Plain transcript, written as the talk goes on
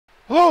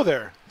Hello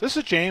there, this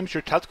is James,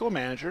 your technical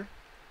manager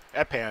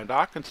at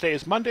PandaDoc, and today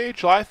is Monday,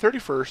 July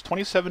 31st,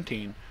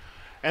 2017,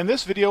 and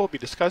this video will be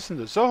discussing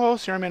the Zoho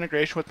CRM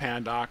integration with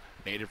PandaDoc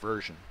native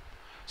version.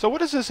 So what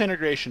does this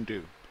integration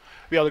do?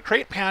 Be able to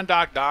create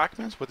PandaDoc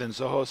documents within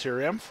Zoho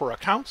CRM for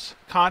accounts,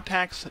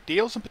 contacts,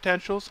 deals and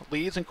potentials,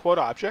 leads, and quote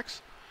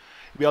objects.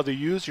 You'll be able to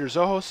use your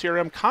Zoho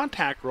CRM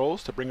contact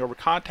roles to bring over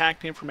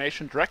contact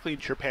information directly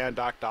into your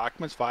PandaDoc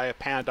documents via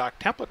PandaDoc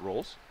template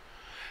roles.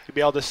 You'll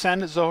be able to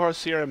send Zoho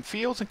CRM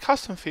fields and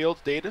custom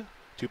fields data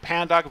to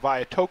PandaDoc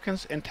via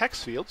tokens and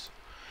text fields.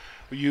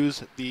 We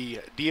use the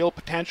deal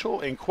potential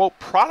and quote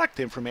product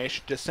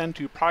information to send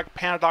to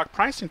PandaDoc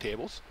pricing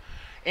tables.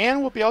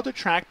 And we'll be able to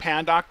track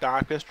PandaDoc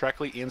documents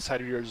directly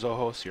inside of your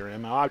Zoho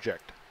CRM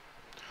object.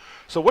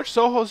 So which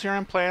Zoho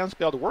CRM plans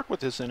be able to work with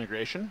this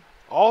integration?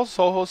 All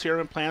Zoho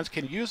CRM plans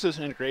can use this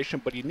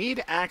integration, but you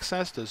need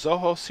access to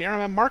Zoho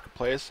CRM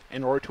Marketplace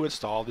in order to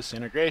install this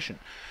integration.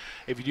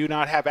 If you do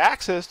not have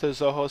access to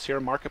Zoho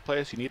CRM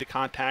Marketplace, you need to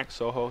contact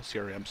Zoho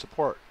CRM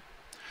support.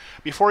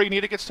 Before you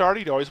need to get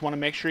started, you always want to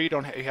make sure you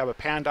have a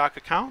PandaDoc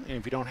account, and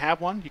if you don't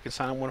have one, you can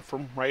sign up one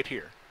from right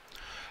here.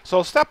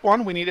 So step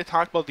one, we need to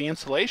talk about the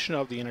installation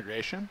of the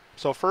integration.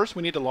 So first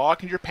we need to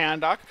log into your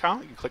PandaDoc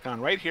account. You can click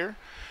on right here.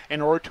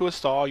 In order to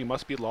install, you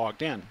must be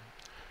logged in.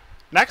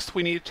 Next,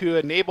 we need to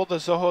enable the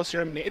Zoho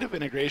CRM native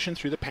integration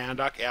through the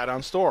PandaDoc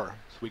add-on store.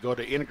 So we go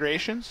to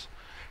Integrations,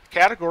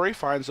 Category,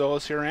 find Zoho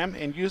CRM,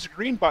 and use the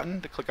green button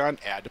to click on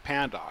Add to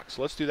PandaDoc.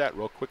 So let's do that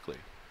real quickly.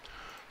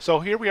 So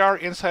here we are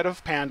inside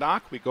of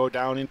PandaDoc. We go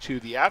down into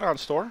the add-on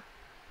store.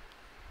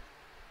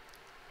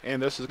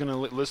 And this is going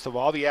to list of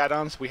all the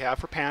add-ons we have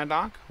for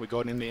PandaDoc. We go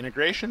into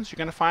integrations. You're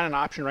going to find an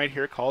option right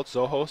here called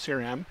Zoho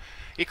CRM.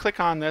 You click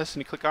on this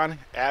and you click on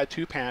Add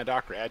to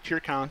PandaDoc or Add to your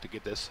account to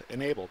get this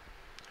enabled.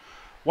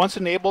 Once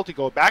enabled, you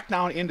go back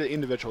down into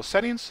individual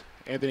settings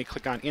and then you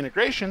click on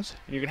integrations,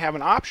 and you're going to have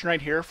an option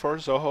right here for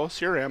Zoho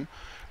CRM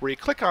where you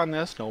click on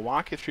this and it'll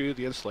walk you through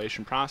the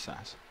installation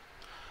process.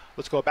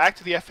 Let's go back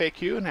to the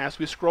FAQ, and as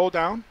we scroll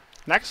down,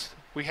 next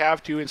we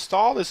have to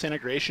install this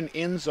integration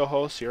in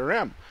Zoho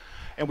CRM.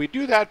 And we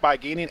do that by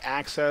gaining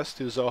access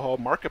to Zoho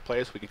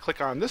Marketplace. We can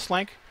click on this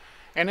link,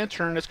 and in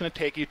turn it's going to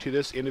take you to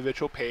this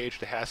individual page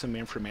that has some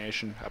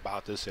information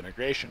about this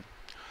integration.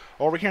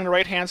 Over here on the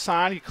right hand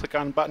side, you click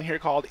on a button here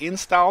called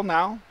Install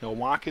Now. It'll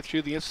walk you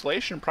through the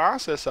installation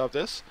process of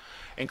this,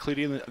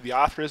 including the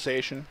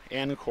authorization,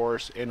 and of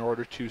course in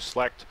order to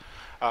select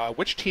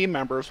which team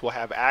members will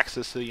have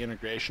access to the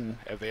integration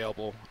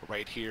available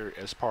right here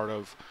as part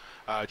of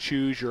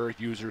choose your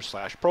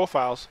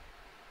users/profiles.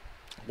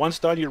 Once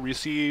done, you'll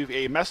receive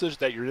a message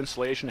that your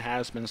installation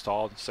has been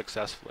installed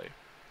successfully.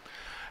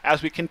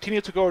 As we continue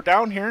to go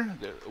down here,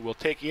 we'll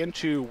take you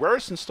into where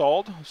it's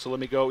installed. So let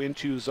me go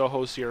into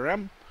Zoho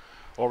CRM.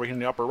 Over here in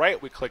the upper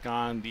right, we click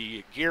on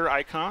the gear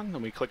icon,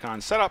 and we click on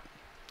Setup.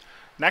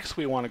 Next,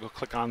 we want to go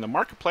click on the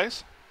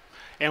Marketplace.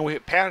 And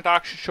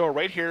PandaDoc should show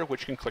right here,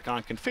 which you can click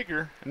on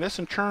Configure. And this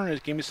in turn is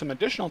giving you some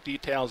additional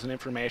details and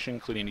information,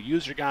 including a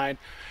user guide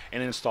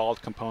and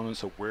installed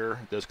components of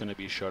where this is going to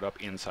be showed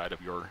up inside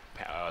of your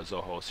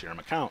Zoho CRM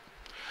account.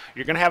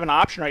 You're going to have an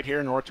option right here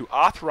in order to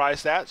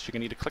authorize that, so you're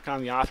going to need to click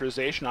on the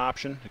authorization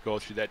option to go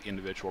through that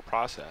individual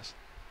process.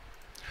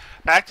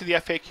 Back to the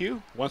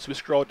FAQ, once we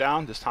scroll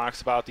down, this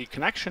talks about the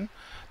connection.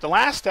 The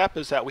last step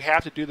is that we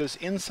have to do this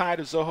inside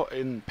of Zoho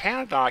in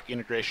PandaDoc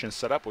integration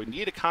setup. We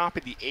need to copy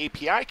the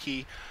API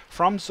key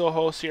from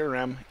Zoho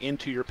CRM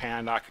into your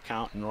PandaDoc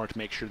account in order to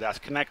make sure that's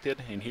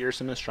connected. And here's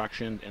some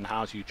instruction in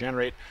how to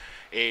generate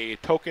a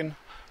token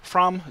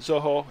from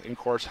Zoho, and of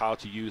course how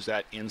to use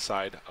that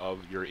inside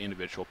of your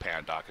individual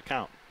PandaDoc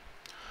account.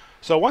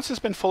 So once it's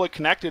been fully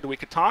connected, we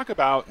could talk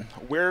about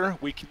where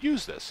we could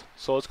use this.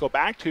 So let's go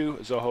back to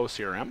Zoho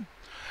CRM.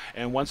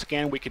 And once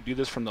again, we could do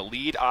this from the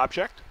lead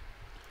object,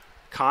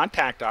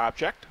 contact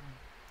object,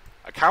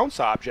 accounts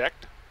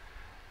object,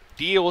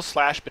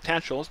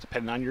 deals/potentials,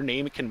 depending on your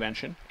name and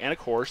convention, and of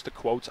course the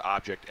quotes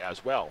object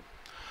as well.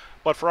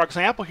 But for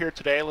example here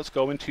today, let's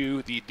go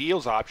into the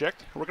deals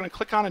object. We're going to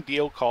click on a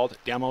deal called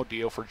Demo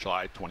Deal for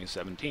July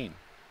 2017.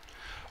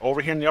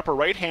 Over here in the upper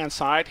right hand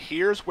side,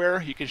 here's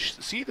where you can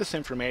see this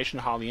information,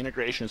 how the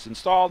integration is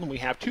installed, and we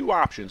have two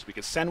options. We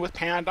could send with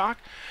PandaDoc,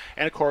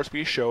 and of course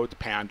we showed the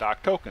PandaDoc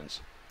tokens.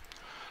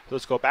 So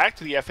let's go back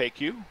to the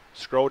FAQ,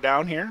 scroll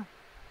down here,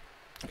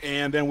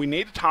 and then we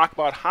need to talk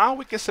about how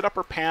we can set up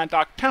our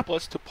PandaDoc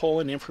templates to pull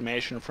in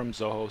information from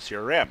Zoho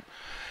CRM.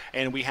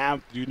 And we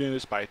have to do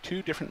this by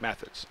two different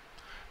methods.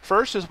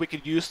 First is we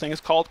could use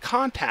things called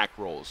contact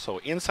roles. So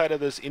inside of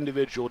this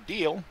individual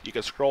deal, you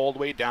can scroll all the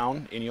way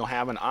down and you'll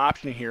have an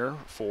option here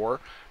for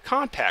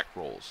contact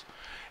roles.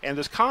 And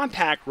this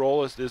contact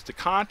role is the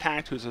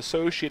contact who's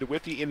associated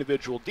with the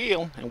individual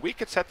deal, and we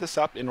could set this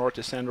up in order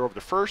to send over the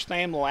first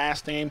name, the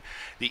last name,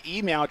 the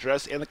email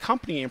address, and the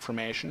company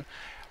information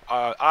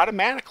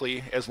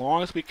automatically, as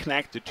long as we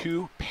connect the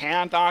two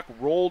PandaDoc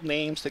role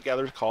names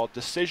together called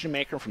Decision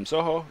Maker from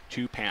Zoho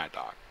to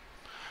PandaDoc.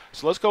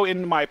 So let's go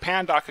into my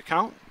PandaDoc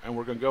account, and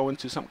we're going to go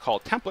into something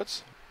called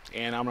Templates.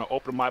 and I'm going to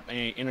open my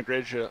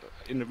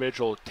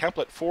individual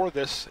template for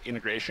this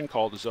integration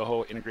called the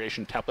Zoho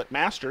Integration Template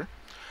Master.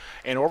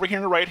 And over here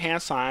on the right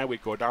hand side, we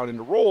go down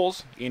into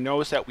roles. You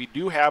notice that we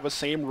do have a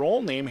same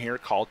role name here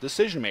called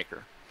Decision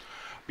Maker.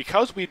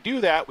 Because we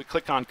do that, we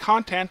click on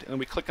Content and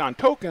we click on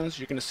Tokens.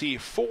 You're going to see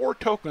 4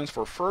 tokens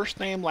for first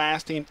name,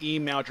 last name,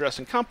 email address,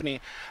 and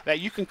company that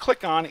you can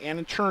click on and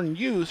in turn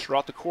use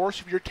throughout the course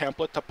of your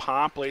template to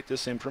populate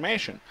this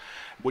information.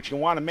 What you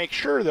want to make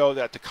sure though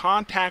that the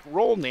contact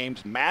role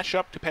names match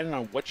up depending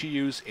on what you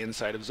use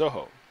inside of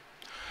Zoho.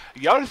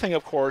 The other thing,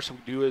 of course, we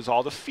do is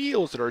all the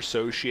fields that are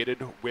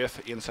associated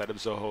with inside of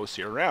Zoho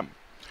CRM.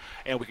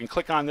 And we can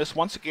click on this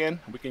once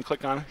again. We can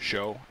click on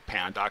Show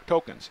PandaDoc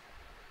Tokens.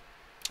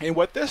 And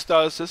what this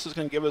does, this is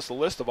going to give us a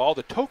list of all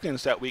the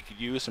tokens that we could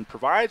use and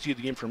provides you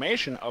the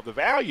information of the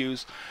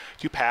values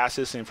to pass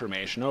this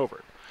information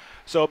over.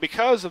 So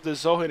because of the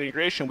Zoho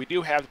integration, we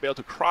do have to be able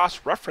to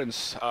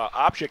cross-reference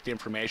object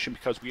information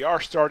because we are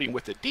starting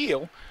with a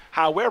deal.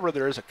 However,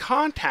 there is a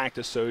contact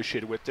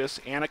associated with this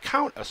and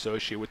account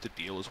associated with the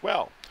deal as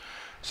well.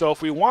 So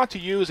if we want to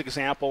use,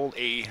 example,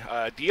 a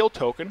deal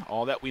token,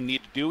 all that we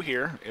need to do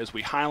here is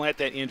we highlight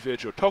that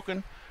individual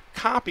token,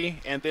 copy,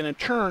 and then in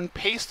turn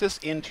paste this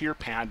into your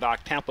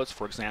PandaDoc templates,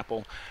 for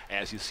example,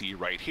 as you see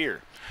right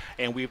here.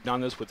 And we've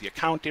done this with the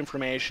account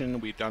information,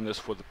 we've done this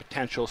for the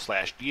potential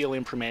 / deal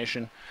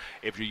information.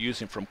 If you're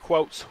using from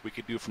quotes, we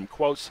could do from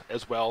quotes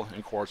as well, and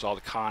of course all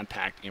the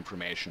contact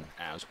information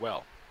as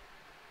well.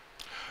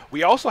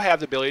 We also have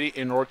the ability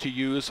in order to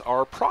use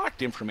our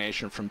product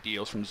information from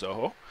deals from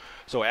Zoho.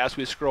 So as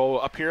we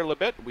scroll up here a little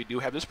bit, we do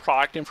have this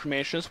product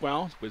information as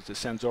well, which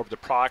sends over the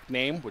product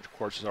name, which of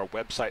course is our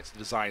website's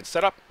design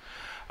setup,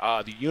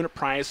 the unit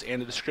price,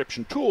 and the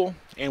description tool.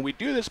 And we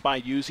do this by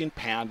using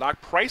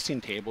PandaDoc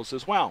pricing tables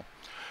as well.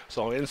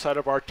 So inside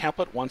of our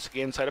template, once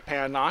again inside of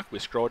PandaDoc, we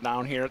scroll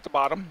down here at the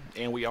bottom,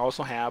 and we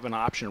also have an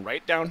option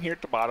right down here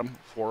at the bottom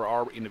for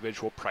our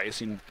individual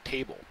pricing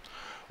table.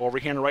 Over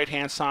here on the right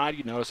hand side,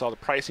 you notice all the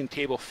pricing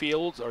table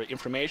fields or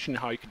information,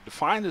 how you can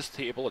define this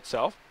table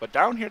itself. But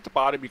down here at the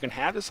bottom, you can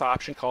have this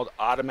option called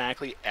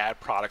automatically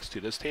add products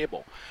to this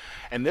table.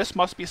 And this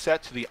must be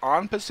set to the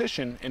on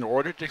position in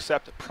order to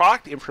accept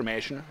product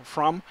information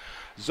from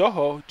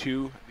Zoho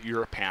to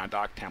your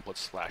PandaDoc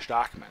templates /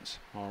 documents.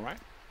 All right.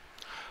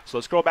 So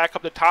let's go back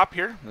up the top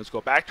here. Let's go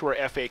back to our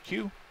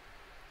FAQ.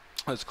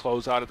 Let's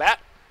close out of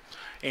that.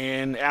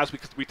 And as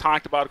we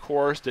talked about, of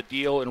course, the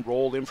deal and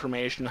role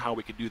information, how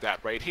we could do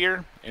that right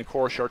here. And of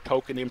course, our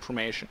token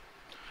information.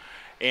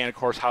 And of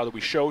course, how do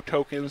we show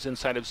tokens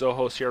inside of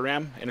Zoho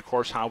CRM. And of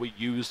course, how we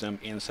use them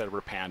inside of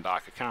our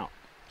PandaDoc account.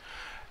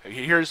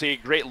 Here's a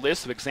great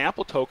list of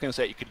example tokens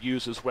that you could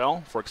use as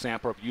well. For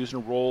example, user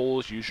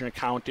roles, user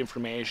account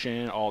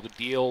information, all the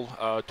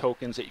deal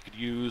tokens that you could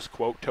use,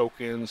 quote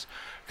tokens,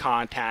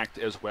 contact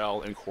as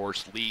well, and of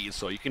course leads.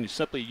 So you can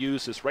simply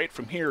use this right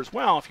from here as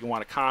well if you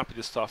want to copy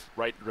this stuff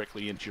right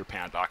directly into your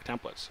PandaDoc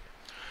templates.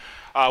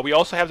 We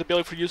also have the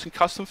ability for using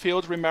custom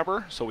fields,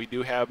 remember. So we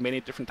do have many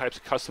different types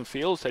of custom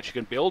fields that you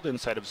can build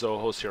inside of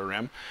Zoho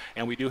CRM,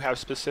 and we do have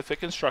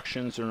specific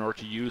instructions in order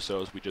to use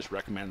those. We just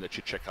recommend that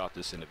you check out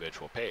this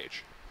individual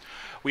page.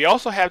 We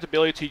also have the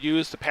ability to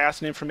use the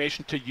passing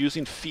information to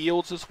using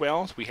fields as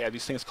well. So we have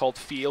these things called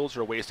fields,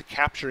 or ways to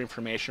capture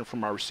information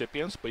from our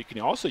recipients, but you can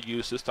also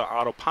use this to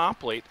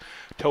auto-populate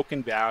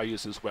token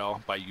values as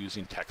well by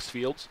using text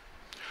fields.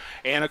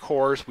 And of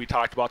course, we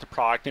talked about the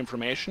product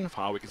information of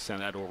how we can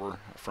send that over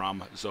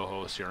from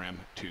Zoho CRM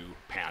to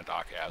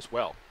PandaDoc as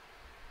well.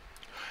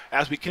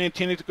 As we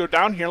continue to go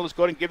down here, let's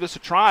go ahead and give this a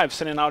try of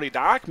sending out a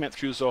document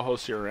through Zoho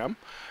CRM.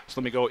 So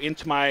let me go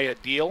into my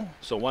deal.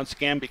 So once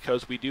again,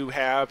 because we do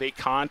have a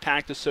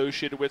contact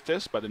associated with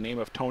this by the name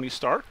of Tony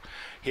Stark,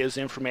 his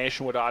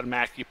information would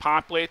automatically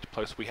populate.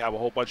 Plus we have a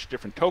whole bunch of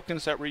different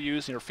tokens that we're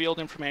using, our field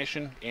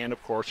information, and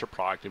of course our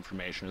product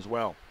information as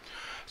well.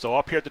 So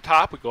up here at the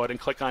top, we go ahead and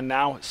click on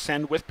now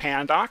Send with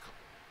PandaDoc.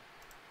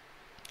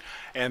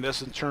 And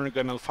this in turn is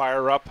going to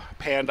fire up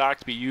PandaDoc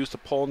to be used to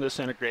pull in this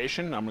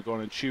integration. I'm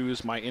going to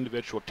choose my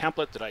individual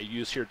template that I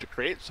use here to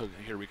create. So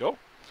here we go.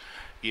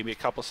 Give me a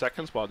couple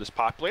seconds while this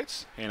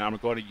populates. And I'm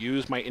going to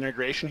use my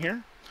integration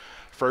here.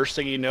 First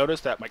thing you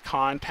notice that my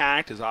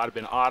contact has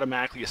been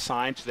automatically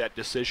assigned to that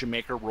decision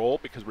maker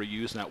role because we're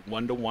using that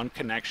one-to-one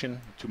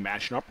connection to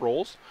matching up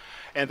roles.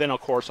 And then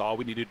of course all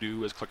we need to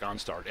do is click on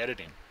Start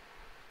Editing.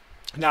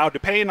 Now,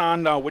 depending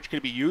on what you're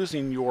going to be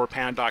using your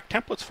PandaDoc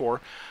templates for,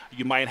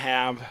 you might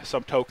have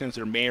some tokens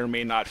that may or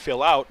may not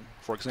fill out.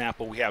 For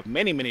example, we have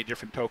many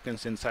different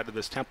tokens inside of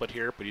this template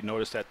here, but you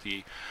notice that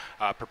the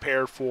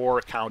prepared for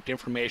account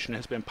information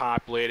has been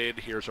populated.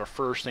 Here's our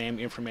first name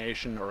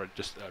information, or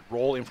just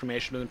role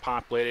information has been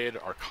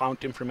populated, our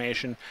account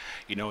information.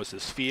 You notice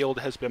this field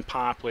has been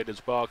populated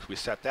as well because we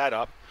set that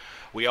up.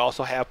 We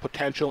also have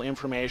potential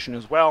information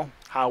as well.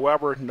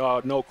 However,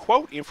 no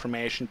quote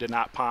information did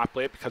not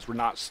populate because we're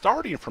not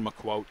starting from a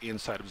quote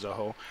inside of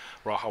Zoho.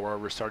 However,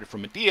 we're starting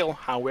from a deal.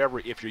 However,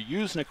 if you're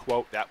using a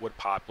quote, that would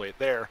populate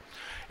there.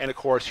 And of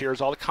course,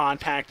 here's all the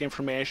contact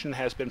information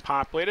has been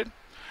populated.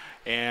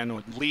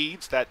 And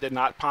leads that did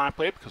not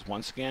populate because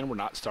once again we're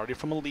not starting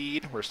from a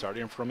lead, we're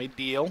starting from a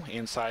deal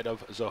inside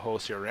of Zoho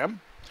CRM.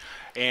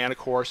 And of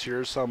course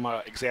here's some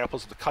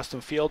examples of the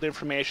custom field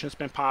information that's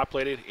been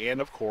populated,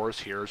 and of course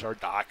here's our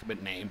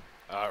document name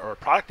or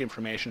product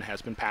information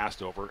has been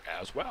passed over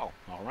as well.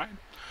 All right.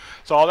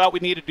 So all that we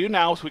need to do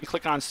now is we can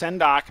click on Send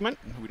Document.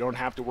 We don't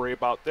have to worry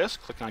about this.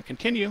 Click on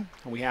Continue,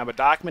 and we have a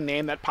document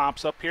name that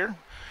pops up here,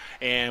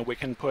 and we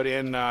can put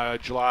in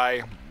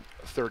July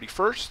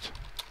 31st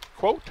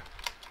quote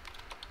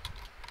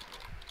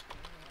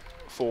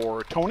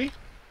for Tony,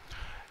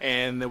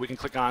 and then we can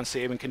click on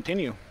Save and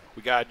Continue.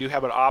 We do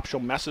have an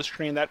optional message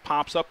screen that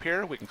pops up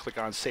here. We can click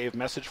on Save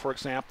Message, for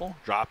example,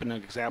 drop in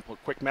an example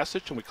quick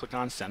message, and we click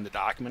on Send the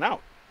document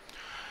out.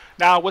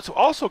 Now, what's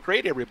also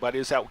great, everybody,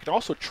 is that we can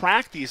also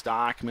track these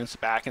documents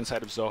back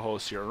inside of Zoho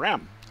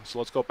CRM. So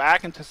let's go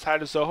back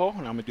inside of Zoho,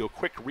 and I'm going to do a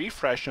quick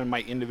refresh on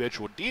my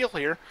individual deal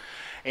here.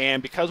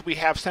 And because we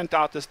have sent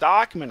out this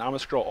document, I'm going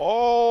to scroll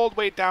all the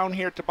way down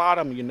here at the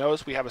bottom. You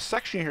notice we have a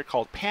section here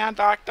called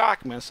PandaDoc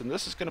Documents, and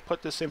this is going to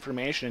put this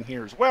information in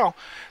here as well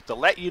to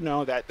let you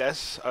know that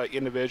this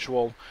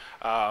individual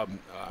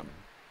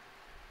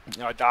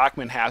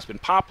document has been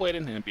populated,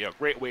 and it'd be a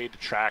great way to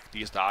track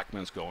these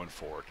documents going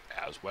forward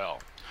as well.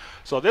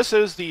 So this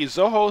is the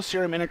Zoho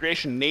CRM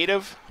Integration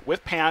native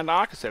with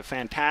PandaDoc. It's a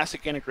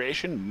fantastic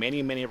integration.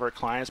 Many of our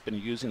clients have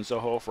been using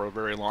Zoho for a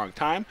very long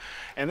time,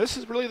 and this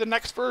is really the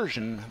next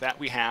version that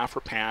we have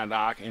for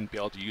PandaDoc and be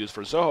able to use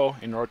for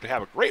Zoho in order to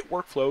have a great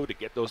workflow to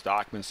get those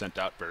documents sent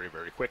out very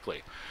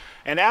quickly.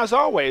 And as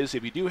always,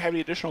 if you do have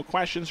any additional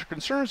questions or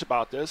concerns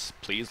about this,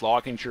 please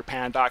log into your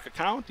PandaDoc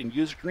account and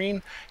use the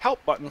green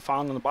help button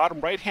found on the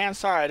bottom right hand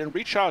side and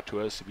reach out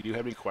to us if you do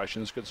have any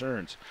questions or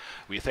concerns.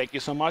 We thank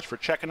you so much for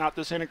checking out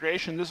this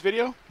integration, this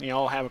video, and you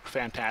all have a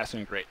fantastic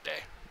and great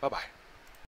day. Bye-bye.